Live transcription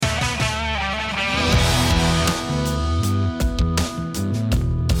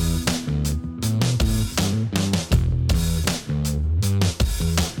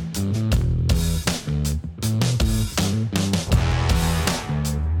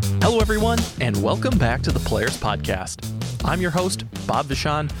Hello, everyone, and welcome back to the Polaris podcast. I'm your host, Bob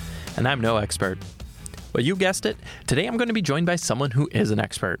Vachon, and I'm no expert. Well, you guessed it. Today I'm going to be joined by someone who is an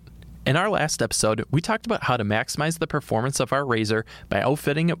expert. In our last episode, we talked about how to maximize the performance of our RZR by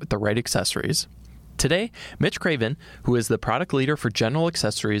outfitting it with the right accessories. Today, Mitch Craven, who is the product leader for General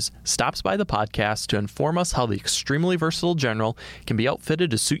Accessories, stops by the podcast to inform us how the extremely versatile General can be outfitted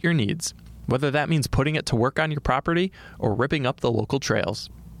to suit your needs, whether that means putting it to work on your property or ripping up the local trails.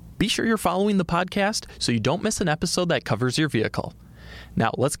 Be sure you're following the podcast so you don't miss an episode that covers your vehicle. Now,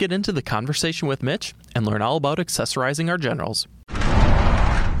 let's get into the conversation with Mitch and learn all about accessorizing our Generals.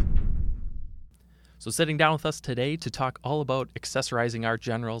 So sitting down with us today to talk all about accessorizing our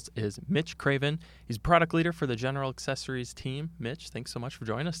Generals is Mitch Craven. He's product leader for the General Accessories team. Mitch, thanks so much for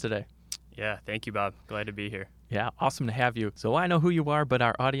joining us today. Yeah, thank you, Bob. Glad to be here. Yeah, awesome to have you. So I know who you are, but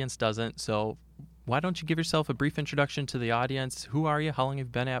our audience doesn't. So why don't you give yourself a brief introduction to the audience? Who are you? How long have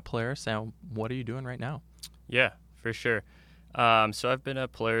you been at Polaris? And what are you doing right now? Yeah, for sure. So I've been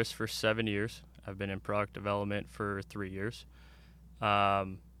at Polaris for 7 years. I've been in product development for 3 years.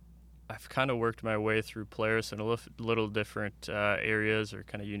 I've kind of worked my way through Polaris in a little different areas, or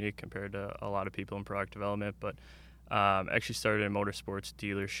kind of unique compared to a lot of people in product development. But actually started in motorsports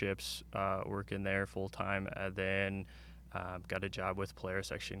dealerships, working there full time, and then got a job with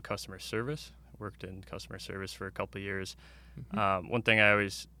Polaris actually in customer service. Worked in customer service for a couple of years. One thing I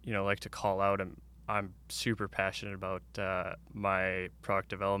always like to call out, I'm super passionate about my product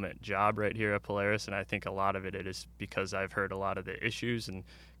development job right here at Polaris, and I think a lot of it is because I've heard a lot of the issues and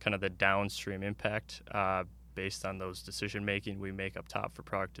kind of the downstream impact based on those decision making we make up top for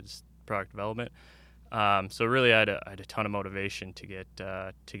product development. So really, I had a ton of motivation to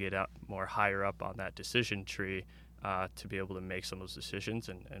get out more higher up on that decision tree to be able to make some of those decisions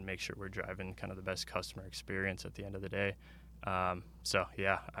and make sure we're driving kind of the best customer experience at the end of the day. So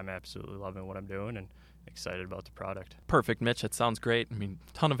yeah, I'm absolutely loving what I'm doing and excited about the product. Perfect, Mitch. It sounds great. I mean,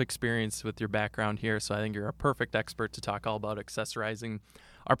 ton of experience with your background here, so I think you're a perfect expert to talk all about accessorizing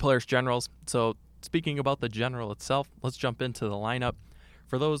our Polaris Generals. So speaking about the General itself, let's jump into the lineup.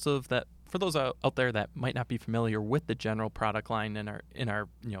 For those out there that might not be familiar with the General product line in our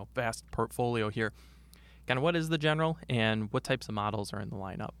vast portfolio here, kind of what is the General and what types of models are in the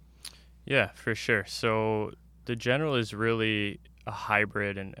lineup? Yeah, for sure. So the General is really a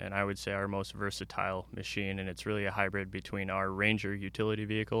hybrid and I would say our most versatile machine, and it's really a hybrid between our Ranger utility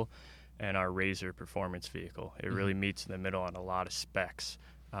vehicle and our RZR performance vehicle. It really meets in the middle on a lot of specs.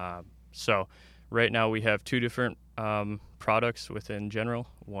 So right now we have two different products within General.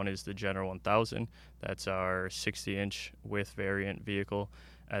 One is the General 1000. That's our 60-inch width variant vehicle.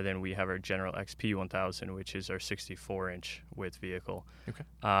 And then we have our General XP 1000, which is our 64-inch width vehicle. Okay.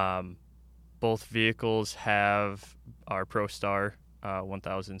 Both vehicles have our ProStar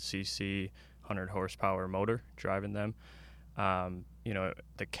 1000cc 100 horsepower motor driving them.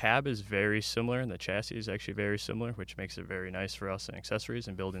 The cab is very similar and the chassis is actually very similar, which makes it very nice for us in accessories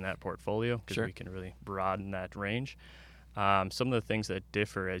and building that portfolio because we can really broaden that range. Some of the things that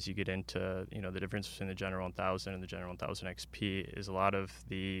differ as you get into, the difference between the General 1000 and the General 1000 XP is a lot of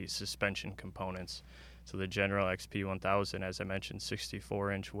the suspension components. So the General XP 1000, as I mentioned,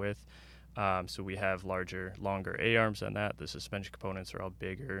 64-inch width. So we have longer A-arms on that. The suspension components are all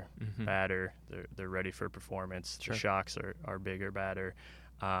bigger, badder. They're ready for performance. Sure. The shocks are bigger, badder.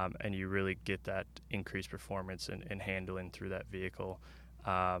 And you really get that increased performance and handling through that vehicle.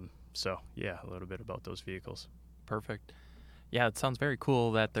 So, yeah, a little bit about those vehicles. Perfect. Yeah, it sounds very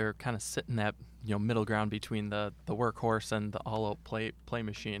cool that they're kind of sitting that middle ground between the workhorse and the all-out play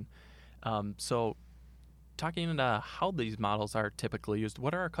machine. So talking about how these models are typically used,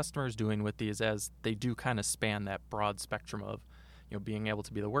 what are our customers doing with these as they do kind of span that broad spectrum of being able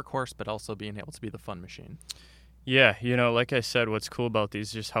to be the workhorse but also being able to be the fun machine? Yeah, like I said, what's cool about these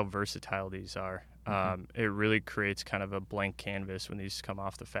is just how versatile these are. It really creates kind of a blank canvas when these come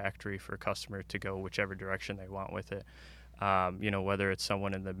off the factory for a customer to go whichever direction they want with it. Whether it's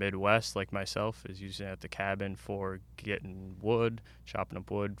someone in the Midwest like myself is using it at the cabin for getting wood, chopping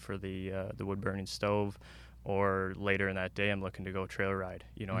up wood for the wood burning stove, or later in that day I'm looking to go trail ride.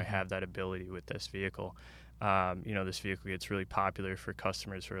 I have that ability with this vehicle. This vehicle gets really popular for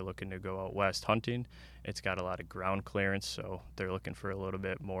customers who are looking to go out west hunting. It's got a lot of ground clearance, so they're looking for a little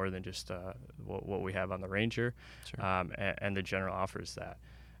bit more than just what we have on the Ranger. Sure. And the General offers that.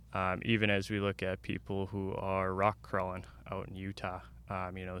 Even as we look at people who are rock crawling out in Utah,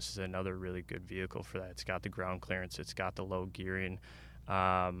 this is another really good vehicle for that. It's got the ground clearance. It's got the low gearing.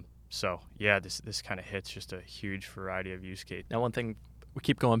 So, yeah, this kind of hits just a huge variety of use cases. Now, one thing we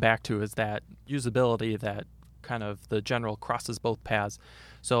keep going back to is that usability that kind of the General crosses both paths.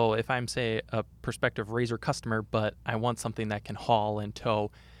 So if I'm, say, a prospective RZR customer, but I want something that can haul and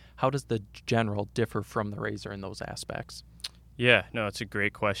tow, how does the General differ from the RZR in those aspects? Yeah, no, it's a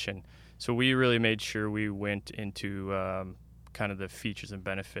great question. So we really made sure we went into kind of the features and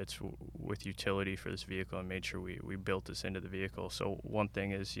benefits with utility for this vehicle and made sure we built this into the vehicle. So one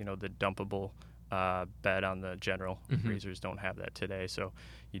thing is, the dumpable bed on the General. RZRs don't have that today. So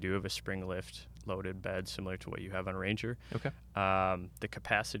you do have a spring lift loaded bed similar to what you have on Ranger. Okay. The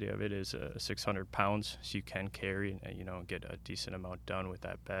capacity of it is 600 pounds, so you can carry and get a decent amount done with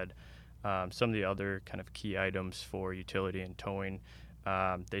that bed. Some of the other kind of key items for utility and towing,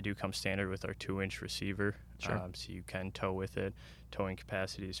 they do come standard with our 2-inch receiver. Sure. So you can tow with it. Towing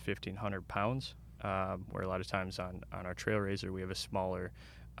capacity is 1,500 pounds, where a lot of times on our trail RZR we have a smaller,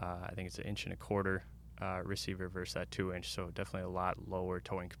 I think it's 1.25 inch receiver versus that 2-inch. So definitely a lot lower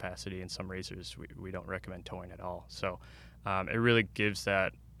towing capacity. In some RZRs we don't recommend towing at all. So it really gives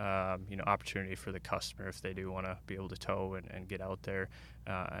that opportunity for the customer if they do want to be able to tow and get out there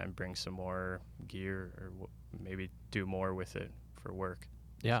and bring some more gear or maybe do more with it for work.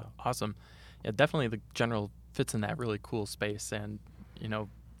 Yeah, so. Awesome. Yeah, definitely the General fits in that really cool space. And,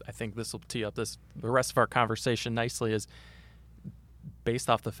 I think this will tee up the rest of our conversation nicely is based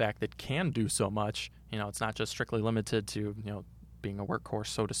off the fact that it can do so much. It's not just strictly limited to, being a workhorse,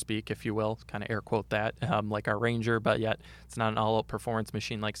 so to speak, if you will, kind of air quote that, like our Ranger, but yet it's not an all-out performance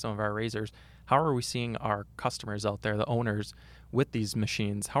machine like some of our RZRs. How are we seeing our customers out there, the owners, with these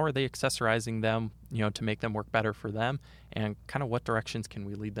machines? How are they accessorizing them, to make them work better for them? And kind of what directions can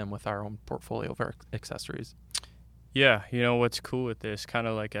we lead them with our own portfolio of our accessories? Yeah, what's cool with this, kind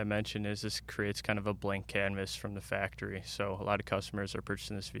of like I mentioned, is this creates kind of a blank canvas from the factory. So a lot of customers are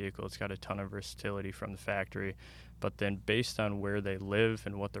purchasing this vehicle. It's got a ton of versatility from the factory. But then based on where they live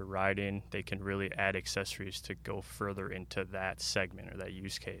and what they're riding, they can really add accessories to go further into that segment or that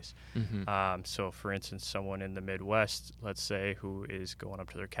use case. So, for instance, someone in the Midwest, let's say, who is going up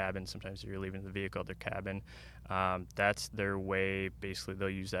to their cabin, sometimes you're leaving the vehicle at their cabin, that's their way. Basically, they'll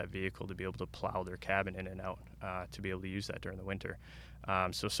use that vehicle to be able to plow their cabin in and out, to be able to use that during the winter.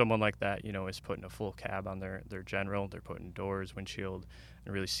 So someone like that, is putting a full cab on their General. They're putting doors, windshield,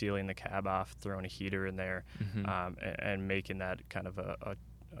 and really sealing the cab off, throwing a heater in there, and making that kind of a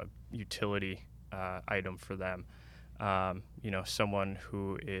utility item for them. Someone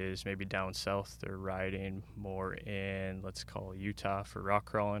who is maybe down south, they're riding more in, let's call Utah for rock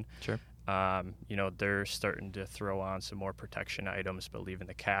crawling. Sure. They're starting to throw on some more protection items, but leaving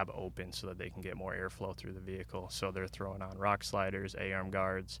the cab open so that they can get more airflow through the vehicle. So they're throwing on rock sliders, A-arm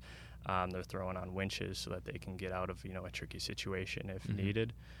guards. They're throwing on winches so that they can get out of, a tricky situation if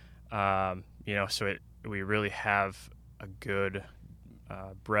needed. We really have a good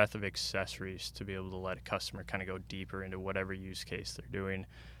breadth of accessories to be able to let a customer kind of go deeper into whatever use case they're doing.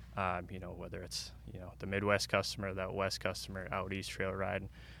 Whether it's, the Midwest customer, that West customer, out east trail riding,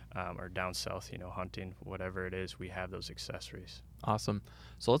 or down south, hunting, whatever it is, we have those accessories. Awesome.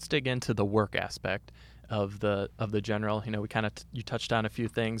 So let's dig into the work aspect of the General. We you touched on a few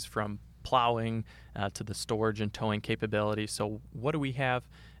things from plowing to the storage and towing capability. So what do we have,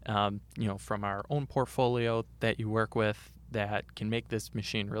 from our own portfolio that you work with that can make this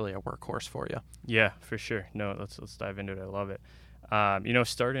machine really a workhorse for you? Yeah, for sure. No, let's dive into it. I love it.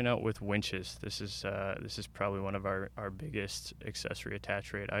 Starting out with winches, this is probably one of our biggest accessory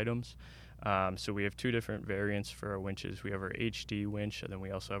attach rate items. So we have two different variants for our winches. We have our HD winch, and then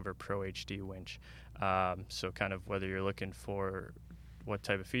we also have our Pro HD winch. So kind of whether you're looking for what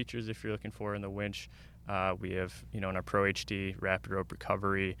type of features, if you're looking for in the winch, we have, in our Pro HD, rapid rope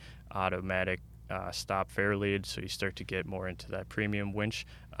recovery, automatic stop fair lead, so you start to get more into that premium winch.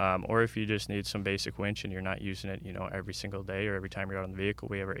 Or if you just need some basic winch and you're not using it, every single day or every time you're out on the vehicle,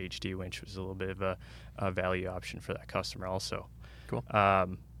 we have our HD winch, which is a little bit of a value option for that customer also. Cool.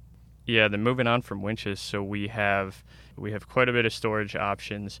 Then moving on from winches, so we have quite a bit of storage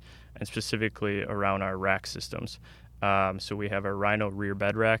options, and specifically around our rack systems. So we have our Rhino rear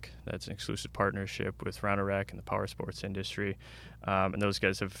bed rack. That's an exclusive partnership with Rhino Rack and the power sports industry. And those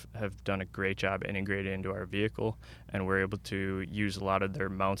guys have done a great job integrating into our vehicle, and we're able to use a lot of their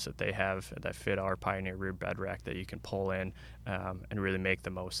mounts that they have that fit our Pioneer rear bed rack that you can pull in and really make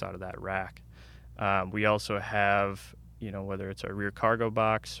the most out of that rack. We also have, whether it's our rear cargo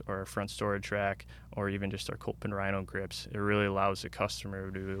box or our front storage rack or even just our Colpin Rhino grips, it really allows the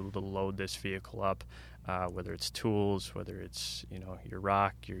customer to be able to load this vehicle up, whether it's tools, whether it's, your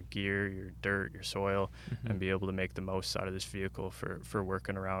rock, your gear, your dirt, your soil, and be able to make the most out of this vehicle for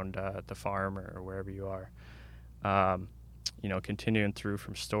working around the farm or wherever you are. continuing through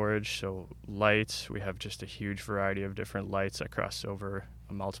from storage, so lights, we have just a huge variety of different lights that cross over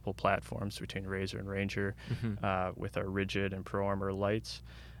multiple platforms between Razor and Ranger with our rigid and Pro Armor lights.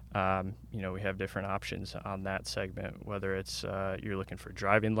 We have different options on that segment, whether it's you're looking for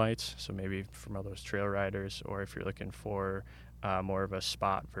driving lights, so maybe from all those trail riders, or if you're looking for more of a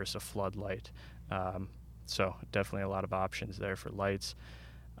spot versus a floodlight. So definitely a lot of options there for lights.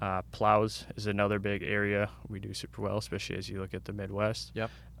 Plows is another big area we do super well, especially as you look at the Midwest.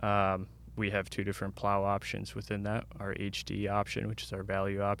 Yep. We have two different plow options within that, our HD option, which is our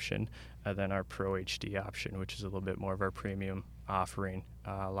value option, and then our Pro HD option, which is a little bit more of our premium offering,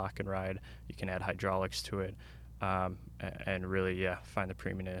 lock and ride. You can add hydraulics to it and really, find the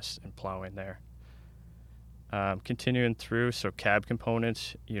premiumness in plowing there. Continuing through, so cab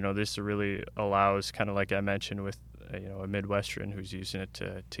components, this really allows, kind of like I mentioned with a Midwestern who's using it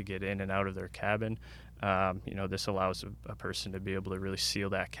to get in and out of their cabin. This allows a person to be able to really seal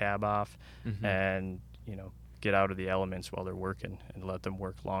that cab off and, get out of the elements while they're working and let them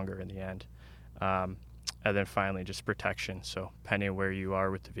work longer in the end. And then finally, just protection. So depending on where you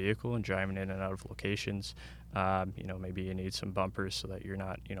are with the vehicle and driving in and out of locations, maybe you need some bumpers so that you're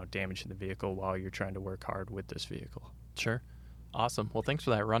not, damaging the vehicle while you're trying to work hard with this vehicle. Sure. Awesome. Well, thanks for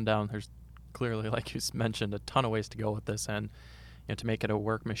that rundown. There's clearly, like you mentioned, a ton of ways to go with this, and to make it a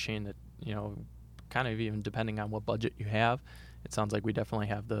work machine that, kind of even depending on what budget you have, it sounds like we definitely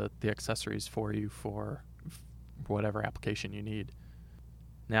have the accessories for you for whatever application you need.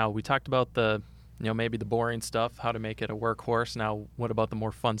 Now, we talked about the, maybe the boring stuff, how to make it a workhorse. Now, what about the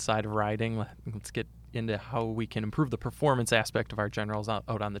more fun side of riding? Let's get into how we can improve the performance aspect of our generals out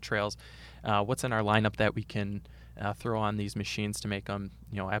on the trails. What's in our lineup that we can throw on these machines to make them,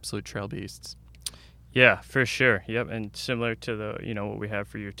 absolute trail beasts? Yeah, for sure. Yep, and similar to the, what we have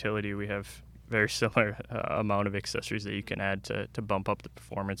for utility, we have very similar amount of accessories that you can add to bump up the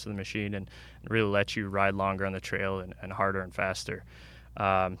performance of the machine and really let you ride longer on the trail and harder and faster.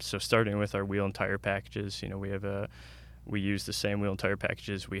 So starting with our wheel and tire packages, we use the same wheel and tire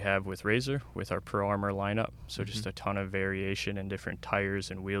packages we have with Razor with our Pro Armor lineup. So just a ton of variation in different tires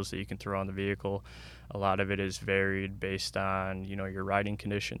and wheels that you can throw on the vehicle. A lot of it is varied based on, your riding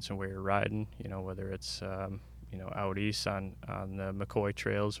conditions and where you're riding, whether it's, out east on the McCoy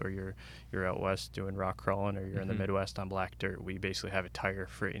trails, or you're out west doing rock crawling, or you're in the Midwest on black dirt. We basically have a tire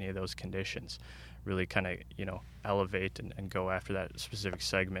for any of those conditions. Really kind of, elevate and go after that specific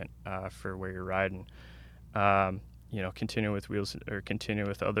segment for where you're riding. Continue with wheels or continue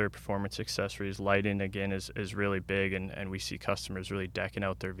with other performance accessories. Lighting, again, is really big, and we see customers really decking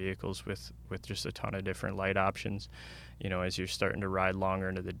out their vehicles with just a ton of different light options. As you're starting to ride longer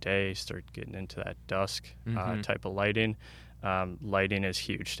into the day, start getting into that dusk type of lighting. Lighting is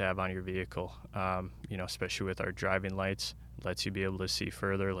huge to have on your vehicle, especially with our driving lights. Lets you be able to see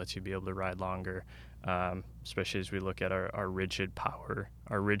further, lets you be able to ride longer, especially as we look at our rigid power,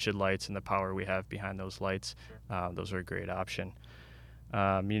 our rigid lights and the power we have behind those lights. Those are a great option.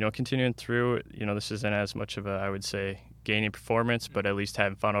 Continuing through, this isn't as much of a, I would say, gaining performance, but at least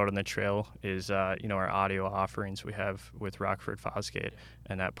having fun out on the trail is, our audio offerings we have with Rockford Fosgate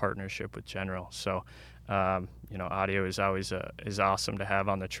and that partnership with General. So, audio is always is awesome to have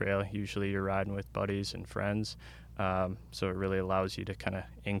on the trail. Usually you're riding with buddies and friends. So it really allows you to kind of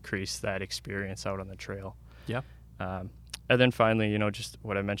increase that experience out on the trail. Yeah. And then finally, just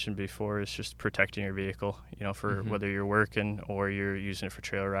what I mentioned before is just protecting your vehicle, for whether you're working or you're using it for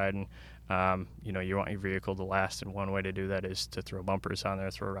trail riding. You want your vehicle to last, and one way to do that is to throw bumpers on there,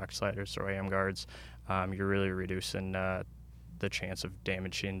 throw rock sliders, throw AM guards. You're really reducing the chance of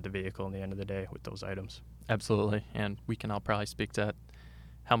damaging the vehicle in the end of the day with those items. Absolutely. And we can all probably speak to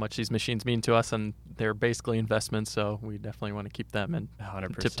how much these machines mean to us, and they're basically investments, so we definitely want to keep them in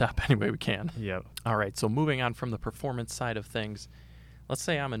 100%. Tip-top any way we can. Yep. All right, so moving on from the performance side of things, let's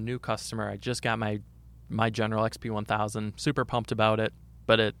say I'm a new customer. I just got my General XP1000, super pumped about it,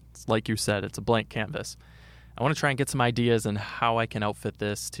 but it's like you said, it's a blank canvas. I want to try and get some ideas on how I can outfit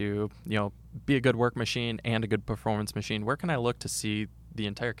this to, be a good work machine and a good performance machine. Where can I look to see the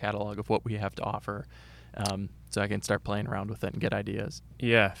entire catalog of what we have to offer? So I can start playing around with it and get ideas.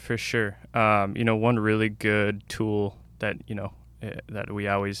 Yeah, for sure. One really good tool that, that we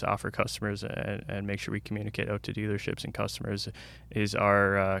always offer customers and make sure we communicate out to dealerships and customers is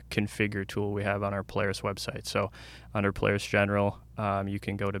our configure tool we have on our Polaris website. So under Polaris General, you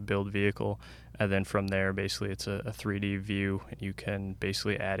can go to build vehicle, And then from there, basically, it's a 3D view. You can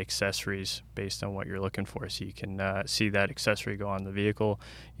basically add accessories based on what you're looking for. So you can see that accessory go on the vehicle,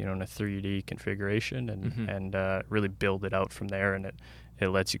 in a 3D configuration and really build it out from there. And it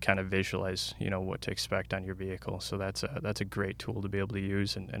lets you kind of visualize, what to expect on your vehicle. So that's a great tool to be able to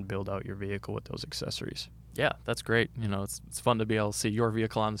use and build out your vehicle with those accessories. Yeah, that's great. It's fun to be able to see your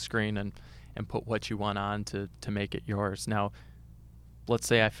vehicle on the screen and put what you want on to make it yours. Now, let's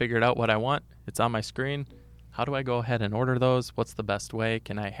say I figured out what I want. It's on my screen. How do I go ahead and order those? What's the best way?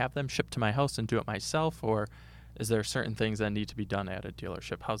 Can I have them shipped to my house and do it myself? Or is there certain things that need to be done at a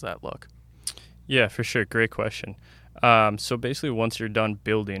dealership? How's that look? Yeah, for sure. Great question. So basically, once you're done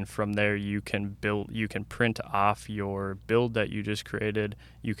building, from there you can print off your build that you just created.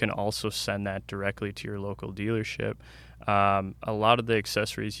 You can also send that directly to your local dealership. A lot of the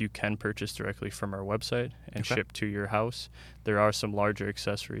accessories you can purchase directly from our website and ship to your house. There are some larger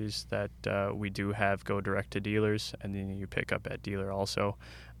accessories that we do have go direct to dealers, and then you pick up at dealer also.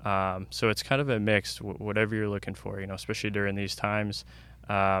 So it's kind of a mix, whatever you're looking for, especially during these times.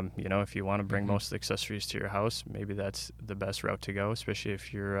 If you want to bring most of the accessories to your house, maybe that's the best route to go, especially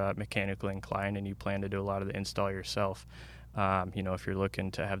if you're mechanically inclined and you plan to do a lot of the install yourself. If you're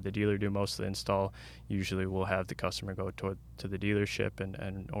looking to have the dealer do most of the install, usually we'll have the customer go to the dealership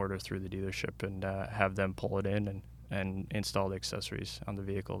and order through the dealership and have them pull it in and install the accessories on the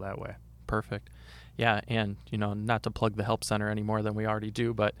vehicle that way. Perfect. Yeah, and, not to plug the Help Center any more than we already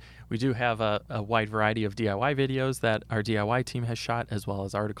do, but we do have a wide variety of DIY videos that our DIY team has shot, as well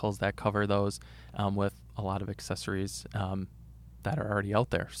as articles that cover those with a lot of accessories that are already out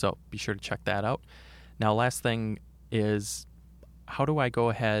there. So be sure to check that out. Now, last thing is, how do I go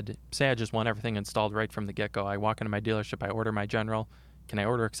ahead, say I just want everything installed right from the get-go. I walk into my dealership, I order my General. Can I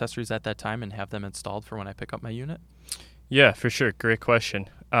order accessories at that time and have them installed for when I pick up my unit? Yeah, for sure. Great question.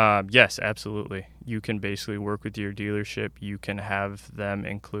 Yes, absolutely. You can basically work with your dealership. You can have them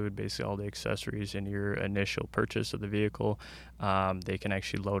include basically all the accessories in your initial purchase of the vehicle. They can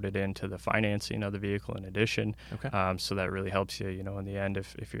actually load it into the financing of the vehicle in addition. Okay. So that really helps you, in the end,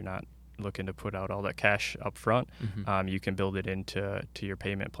 if you're not looking to put out all that cash up front, you can build it into your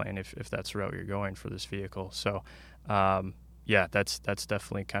payment plan if that's the route you're going for this vehicle. So, yeah, that's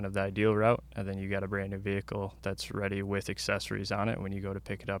definitely kind of the ideal route. And then you got a brand new vehicle that's ready with accessories on it when you go to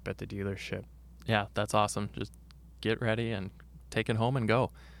pick it up at the dealership. Yeah, that's awesome. Just get ready and take it home and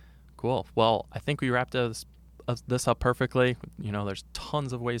go. Cool. Well, I think we wrapped this up perfectly. There's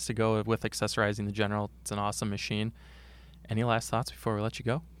tons of ways to go with accessorizing the General. It's an awesome machine. Any last thoughts before we let you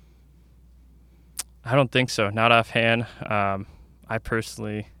go? I don't think so. Not offhand. I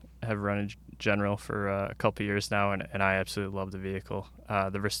personally have run a General for a couple years now, and I absolutely love the vehicle.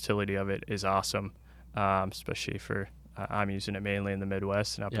 The versatility of it is awesome, especially for I'm using it mainly in the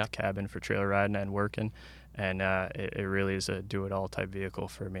Midwest and up at the cabin for trailer riding and working, and it really is a do-it-all type vehicle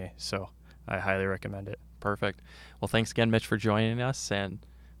for me. So I highly recommend it. Perfect. Well, thanks again, Mitch, for joining us, and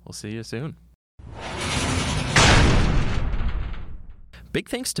we'll see you soon. Big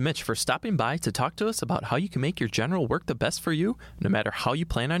thanks to Mitch for stopping by to talk to us about how you can make your General work the best for you, no matter how you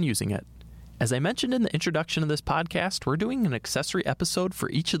plan on using it. As I mentioned in the introduction of this podcast, we're doing an accessory episode for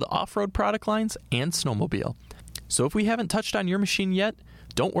each of the off-road product lines and snowmobile. So if we haven't touched on your machine yet,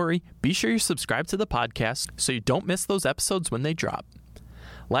 don't worry, be sure you subscribe to the podcast so you don't miss those episodes when they drop.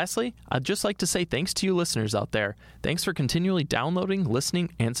 Lastly, I'd just like to say thanks to you listeners out there. Thanks for continually downloading,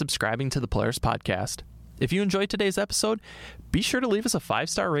 listening, and subscribing to the Polaris podcast. If you enjoyed today's episode, be sure to leave us a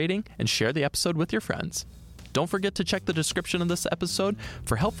 5-star rating and share the episode with your friends. Don't forget to check the description of this episode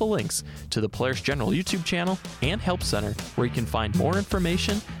for helpful links to the Polaris General YouTube channel and Help Center, where you can find more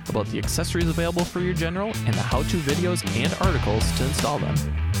information about the accessories available for your General and the how-to videos and articles to install them.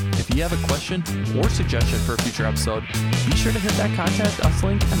 If you have a question or suggestion for a future episode, be sure to hit that Contact Us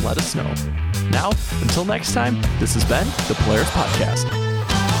link and let us know. Now, until next time, this has been the Polaris Podcast.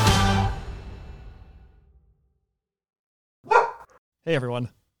 Hey everyone,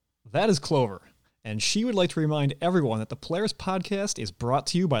 that is Clover, and she would like to remind everyone that the Polaris Podcast is brought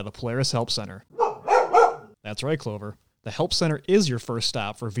to you by the Polaris Help Center. That's right, Clover. The Help Center is your first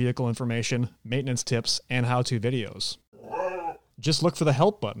stop for vehicle information, maintenance tips, and how-to videos. Just look for the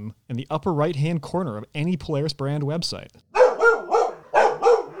Help button in the upper right-hand corner of any Polaris brand website.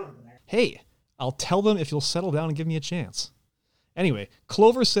 Hey, I'll tell them if you'll settle down and give me a chance. Anyway,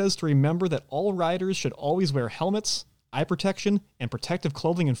 Clover says to remember that all riders should always wear helmets, eye protection, and protective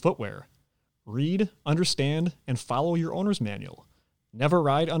clothing and footwear. Read, understand, and follow your owner's manual. Never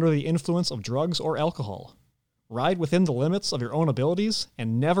ride under the influence of drugs or alcohol. Ride within the limits of your own abilities,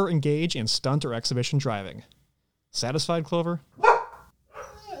 and never engage in stunt or exhibition driving. Satisfied, Clover?